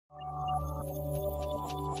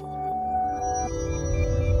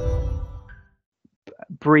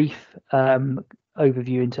brief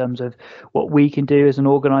overview in terms of what we can do as an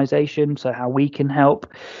organization, so how we can help.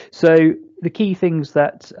 So the key things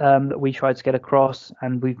that we tried to get across,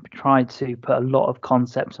 and we've tried to put a lot of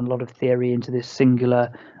concepts and a lot of theory into this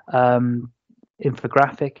singular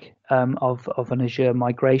infographic of an Azure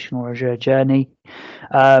migration or Azure journey.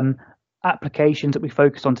 Applications that we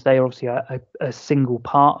focused on today are obviously a single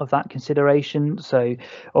part of that consideration. So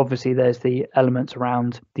obviously there's the elements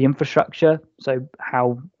around the infrastructure, so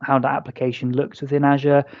how the application looks within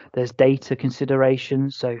Azure. There's data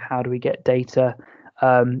considerations, so how do we get data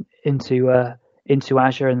into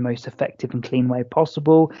Azure in the most effective and clean way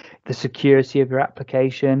possible, the security of your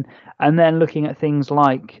application, and then looking at things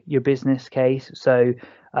like your business case. So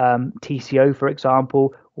TCO, for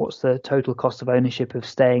example, what's the total cost of ownership of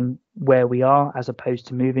staying where we are as opposed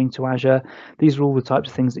to moving to Azure? These are all the types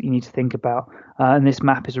of things that you need to think about. And this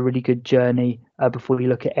map is a really good journey before you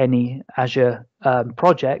look at any Azure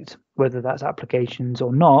project, whether that's applications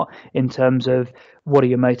or not, in terms of what are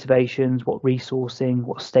your motivations, what resourcing,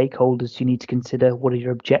 what stakeholders do you need to consider, what are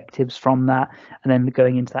your objectives from that, and then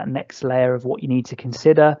going into that next layer of what you need to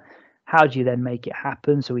consider. How do you then make it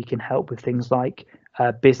happen? So we can help with things like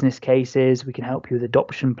business cases, we can help you with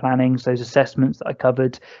adoption planning. So those assessments that I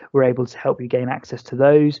covered, we're able to help you gain access to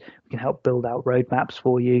those. We can help build out roadmaps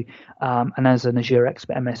for you. And as an Azure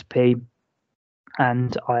Expert MSP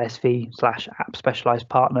and ISV/app specialized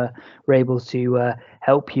partner, we're able to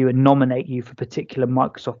help you and nominate you for particular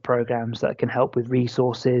Microsoft programs that can help with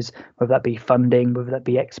resources, whether that be funding, whether that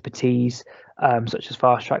be expertise, such as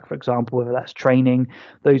Fast Track, for example, whether that's training.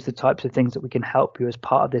 Those are the types of things that we can help you as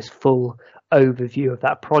part of this full overview of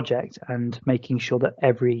that project, and making sure that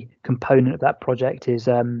every component of that project is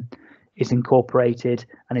incorporated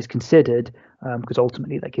and is considered, because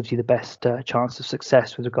ultimately that gives you the best chance of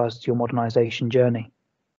success with regards to your modernization journey.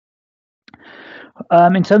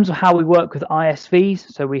 In terms of how we work with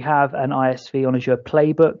ISVs, so we have an ISV on Azure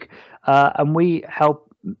Playbook, and we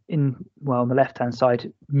help on the left hand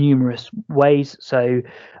side, numerous ways. So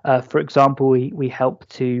for example, we help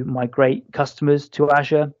to migrate customers to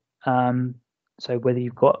Azure. So whether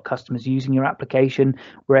you've got customers using your application,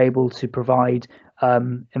 we're able to provide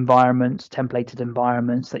environments, templated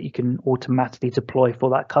environments that you can automatically deploy for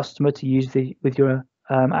that customer to use with your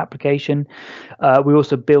application. We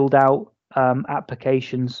also build out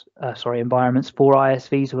environments for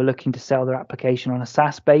ISVs who are looking to sell their application on a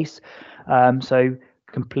SaaS base. So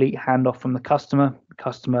complete handoff from the customer. The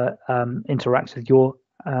customer interacts with your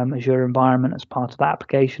Azure environment as part of that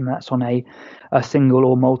application. That's on a single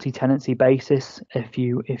or multi-tenancy basis if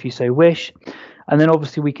you so wish. And then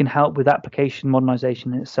obviously we can help with application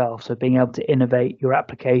modernization itself, so being able to innovate your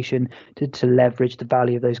application to leverage the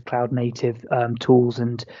value of those cloud native tools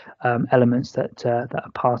and elements that are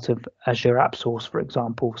part of Azure App Source, for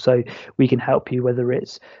example. So we can help you, whether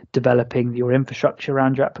it's developing your infrastructure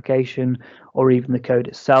around your application or even the code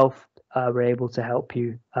itself. We're able to help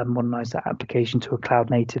you modernize that application to a cloud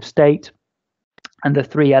native state. And the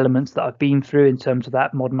three elements that I've been through in terms of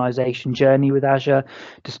that modernization journey with Azure,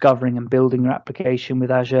 discovering and building your application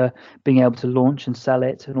with Azure, being able to launch and sell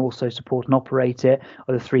it, and also support and operate it,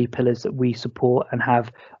 are the three pillars that we support and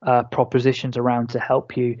have propositions around to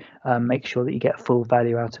help you make sure that you get full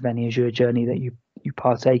value out of any Azure journey that you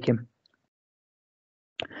partake in.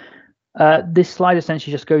 This slide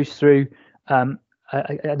essentially just goes through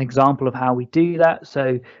an example of how we do that.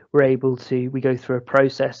 So we go through a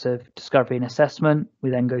process of discovery and assessment. We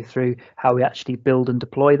then go through how we actually build and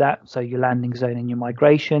deploy that, so your landing zone and your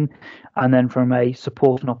migration. And then from a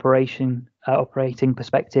support and operating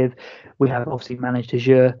perspective, we have obviously managed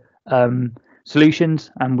Azure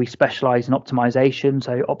solutions, and we specialize in optimization,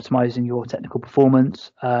 so optimizing your technical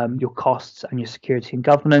performance, your costs, and your security and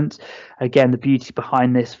governance. Again, the beauty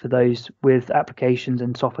behind this for those with applications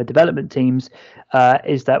and software development teams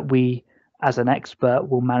is that we, as an expert,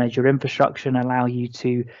 will manage your infrastructure and allow you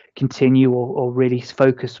to continue or really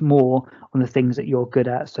focus more on the things that you're good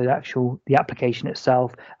at, so the application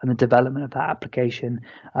itself and the development of that application.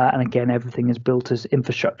 And again, everything is built as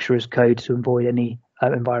infrastructure as code to avoid any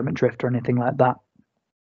environment drift or anything like that.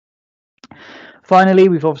 Finally,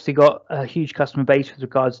 we've obviously got a huge customer base with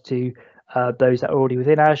regards to those that are already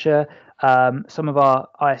within Azure. Some of our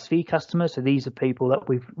ISV customers, so these are people that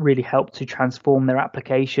we've really helped to transform their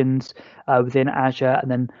applications within Azure and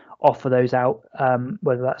then offer those out,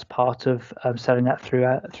 whether that's part of selling that through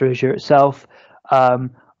Azure itself.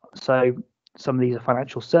 So some of these are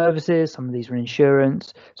financial services, some of these are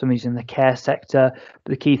insurance, some of these are in the care sector.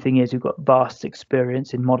 But the key thing is we've got vast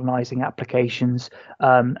experience in modernizing applications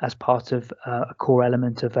as part of a core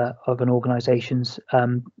element of an organization's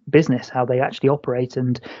business, how they actually operate,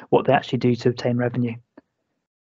 and what they actually do to obtain revenue.